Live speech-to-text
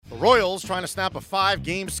Royals trying to snap a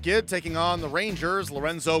 5-game skid, taking on the Rangers.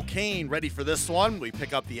 Lorenzo Cain ready for this one. We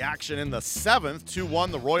pick up the action in the 7th.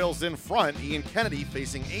 2-1, the Royals in front. Ian Kennedy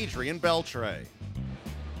facing Adrian Beltre.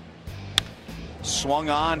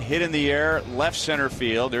 Swung on, hit in the air, left center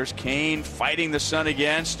field. There's Cain fighting the sun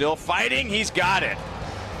again, still fighting. He's got it.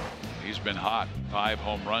 He's been hot. 5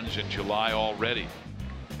 home runs in July already.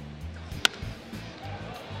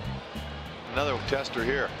 Another tester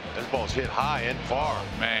here. This ball's hit high and far.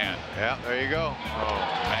 Man. Yeah, there you go. Oh,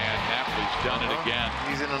 man. Napoli's done it again.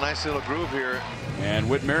 He's in a nice little groove here. And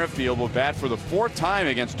Whit Merrifield will bat for the 4th time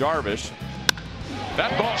against Darvish.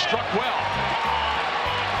 That ball struck well.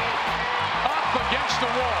 Up against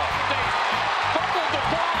the wall. They fumbled the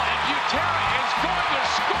ball, and Butera is going to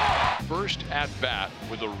score. First at bat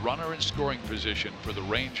with a runner in scoring position for the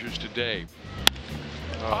Rangers today.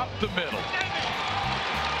 Up the middle.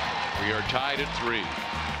 We are tied at 3.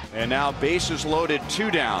 And now bases loaded, 2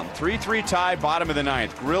 down. 3-3 tie, bottom of the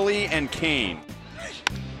 9th. Grilli and Cain. To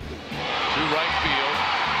right field.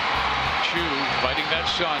 Chu fighting that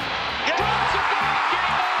sun. Drops it back.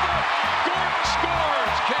 Game over. Gordon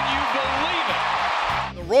scores. Can you believe it?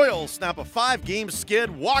 The Royals snap a 5-game skid,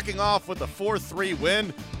 walking off with a 4-3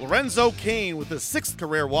 win. Lorenzo Cain with his 6th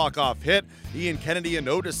career walk-off hit. Ian Kennedy a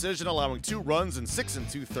no decision, allowing 2 runs in 6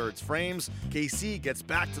 2/3 frames. KC gets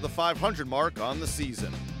back to the 500 mark on the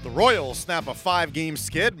season. The Royals snap a 5-game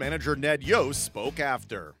skid. Manager Ned Yost spoke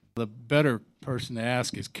after. The better person to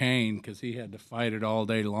ask is Cain, because he had to fight it all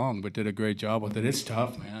day long, but did a great job with it. It's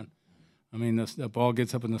tough, man. I mean, the ball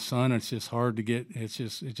gets up in the sun. It's just hard to get. It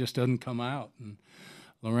just doesn't come out. And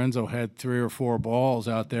Lorenzo had 3 or 4 balls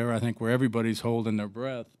out there, I think, where everybody's holding their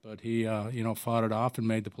breath, but he, fought it off and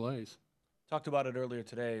made the plays. Talked about it earlier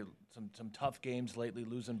today. Some tough games lately,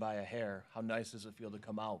 losing by a hair. How nice does it feel to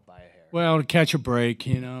come out by a hair? Well, to catch a break,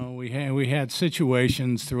 we had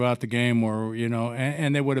situations throughout the game where,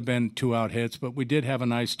 and they would have been 2-out hits, but we did have a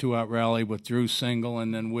nice 2-out rally with Drew's single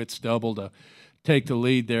and then Witt's double to take the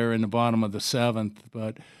lead there in the bottom of the 7th.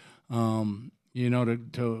 But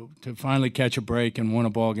to finally catch a break and win a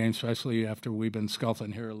ball game, especially after we've been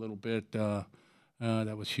scuffling here a little bit, that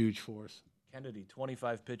was huge for us. Kennedy,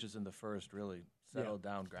 25 pitches in the first, really settled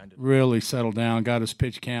down, grinded. Really settled down, got his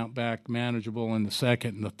pitch count back manageable in the 2nd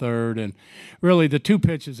and the 3rd. And really the 2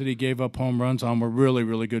 pitches that he gave up home runs on were really,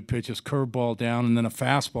 really good pitches. Curveball down and then a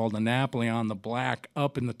fastball to Napoli on the black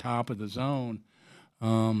up in the top of the zone.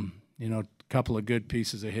 A couple of good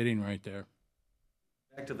pieces of hitting right there.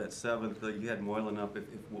 Back to that 7th, you had Moylan up. If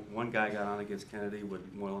one guy got on against Kennedy,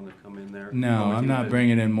 would Moylan have come in there? No, I'm not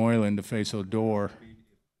bringing in Moylan to face Odor.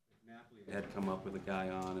 Had come up with a guy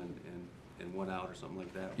on and 1 out or something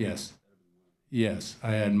like that. Yes,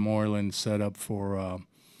 I had Moreland set up for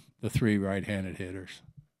the 3 right-handed hitters.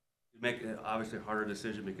 It make it obviously a harder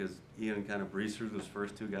decision because Ian kind of breezed through those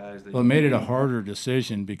first 2 guys. Well, it made it a harder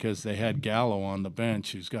decision because they had Gallo on the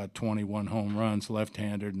bench, who's got 21 home runs,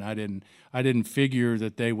 left-handed, and I didn't figure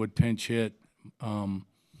that they would pinch hit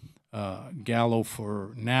Gallo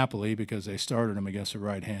for Napoli because they started him against a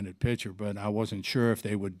right-handed pitcher, but I wasn't sure if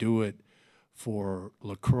they would do it for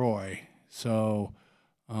LaCroix. So,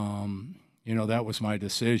 that was my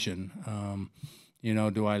decision.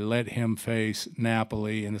 Do I let him face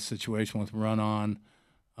Napoli in a situation with run on,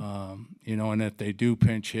 and if they do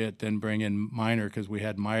pinch hit, then bring in Minor because we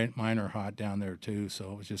had Minor hot down there too.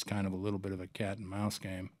 So it was just kind of a little bit of a cat and mouse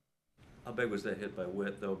game. How big was that hit by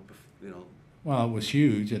Witt, though? Well, it was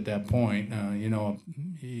huge at that point.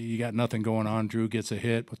 You got nothing going on. Drew gets a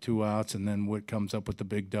hit with 2 outs, and then Witt comes up with the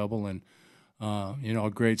big double. And,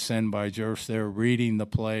 a great send by Jervis there, reading the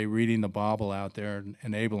play, reading the bobble out there, and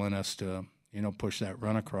enabling us to, push that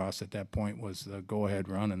run across. At that point was the go-ahead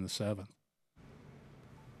run in the 7th.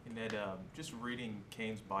 And Ned, just reading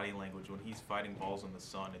Cain's body language when he's fighting balls in the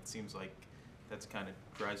sun, it seems like that's kind of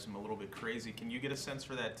drives him a little bit crazy. Can you get a sense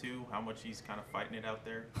for that, too, how much he's kind of fighting it out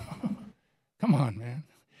there? Come on, man.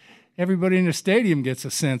 Everybody in the stadium gets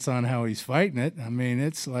a sense on how he's fighting it. I mean,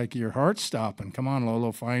 it's like your heart's stopping. Come on,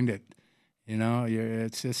 Lolo, find it.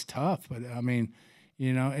 It's just tough. But, I mean,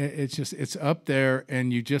 it's up there,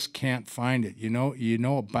 and you just can't find it. You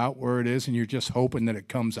know about where it is, and you're just hoping that it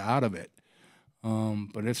comes out of it.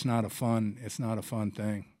 But it's not a fun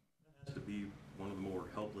thing. It has to be one of the more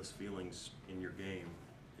helpless feelings in your game.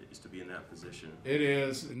 Is to be in that position. It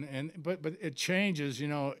is, but it changes.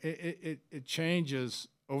 It changes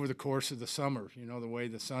over the course of the summer. The way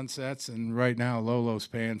the sun sets, and right now Lolo's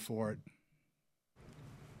paying for it.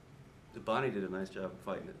 Bonnie did a nice job of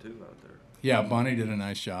fighting it too out there. Yeah, Bonnie did a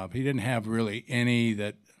nice job. He didn't have really any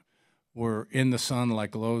that were in the sun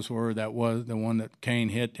like Lowe's were. That was the one that Cain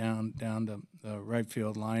hit down the right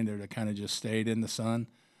field line there that kind of just stayed in the sun.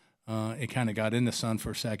 It kind of got in the sun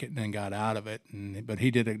for a second and then got out of it. But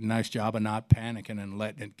he did a nice job of not panicking and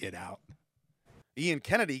letting it get out. Ian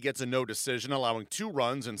Kennedy gets a no decision, allowing 2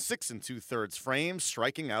 runs in 6 2/3 frames,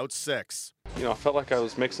 striking out 6. You know, I felt like I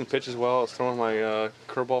was mixing pitches well. I was throwing my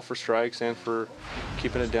curveball for strikes and for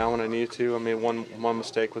keeping it down when I needed to. I made one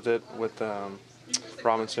mistake with it with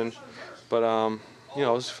Robinson, but you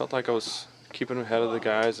know, I just felt like I was keeping ahead of the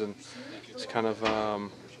guys, and it's kind of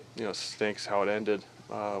you know, stinks how it ended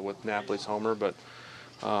with Napoli's homer. But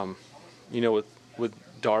you know,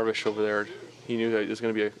 with Darvish over there, he knew that it was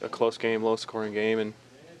going to be a close game, low-scoring game, and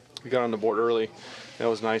we got on the board early. It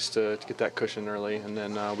was nice to get that cushion early, and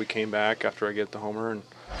then we came back after I get the homer, and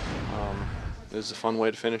it was a fun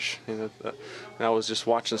way to finish. You know, and I was just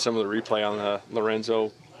watching some of the replay on the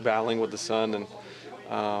Lorenzo battling with the sun, and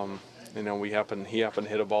you know, he happened to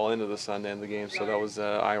hit a ball into the sun to end the game, so that was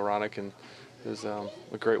ironic, and it was a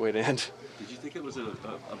great way to end. Did you think it was a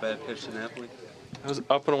bad pitch to Napoli? It was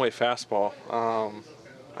up and away fastball.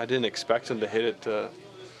 I didn't expect him to hit it.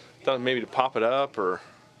 Thought maybe to pop it up or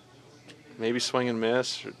maybe swing and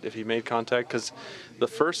miss if he made contact. Because the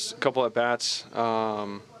first couple at bats,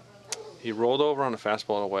 he rolled over on a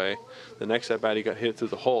fastball away. The next at bat, he got hit through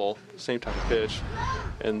the hole, same type of pitch.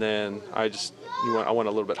 And then I went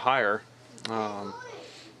a little bit higher,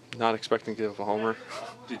 not expecting to give a homer.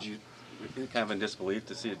 Did you kind of in disbelief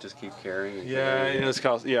to see it just keep carrying? Yeah, you know, it's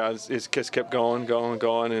just kept going,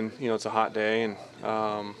 and you know, it's a hot day, and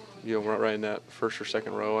you know, we're right in that first or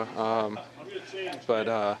second row. But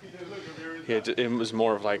yeah, it was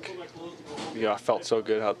more of like, you know, I felt so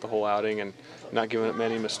good out the whole outing and not giving up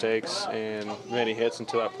many mistakes and many hits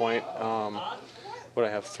until that point. What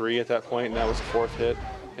I have 3 at that point, and that was the 4th hit,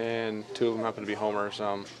 and 2 of them happened to be homers.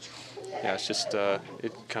 Yeah, it's just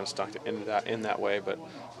it kind of stuck in that way, but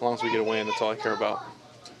as long as we get a win, that's all I care about.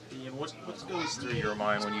 Ian, what goes through your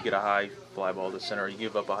mind when you get a high fly ball to center, or you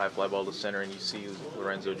give up a high fly ball to center, and you see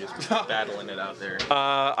Lorenzo just battling it out there?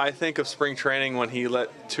 I think of spring training when he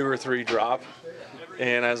let 2 or 3 drop,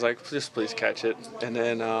 and I was like, just please catch it. And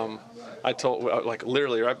then I told, like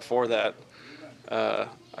literally right before that,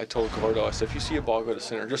 I told Gordo, I said, if you see a ball go to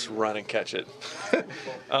center, just run and catch it.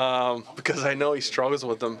 Because I know he struggles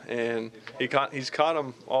with them, and he's caught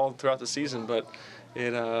them all throughout the season, but he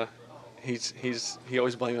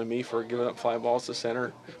always blaming me for giving up fly balls to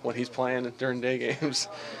center when he's playing during day games.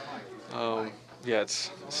 Yeah,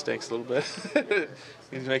 it stinks a little bit.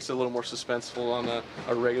 It makes it a little more suspenseful on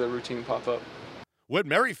a regular routine pop-up. Whit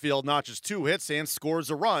Merrifield notches 2 hits and scores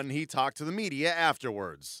a run. He talked to the media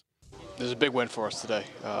afterwards. It was a big win for us today.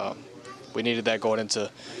 We needed that going into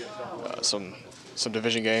some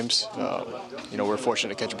division games. You know, we're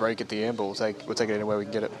fortunate to catch a break at the end, but we'll take it any way we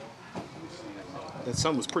can get it. The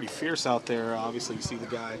sun was pretty fierce out there. Obviously, you see the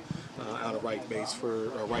guy out of right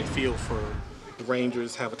field for the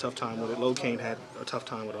Rangers have a tough time with it. Lorenzo Cain had a tough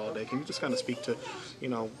time with it all day. Can you just kind of speak to, you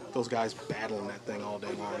know, those guys battling that thing all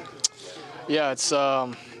day long? Yeah, it's.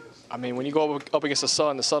 I mean, when you go up against the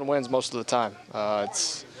sun wins most of the time.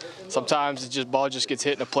 Sometimes ball just gets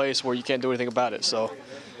hit in a place where you can't do anything about it. So,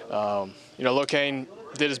 you know, Lorenzo Cain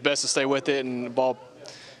did his best to stay with it, and the ball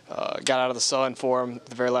got out of the sun for him at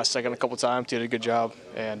the very last second a couple times. He did a good job.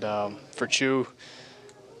 And for Chu,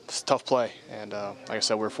 it's a tough play. And like I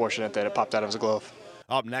said, we're fortunate that it popped out of his glove.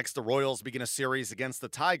 Up next, the Royals begin a series against the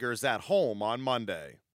Tigers at home on Monday.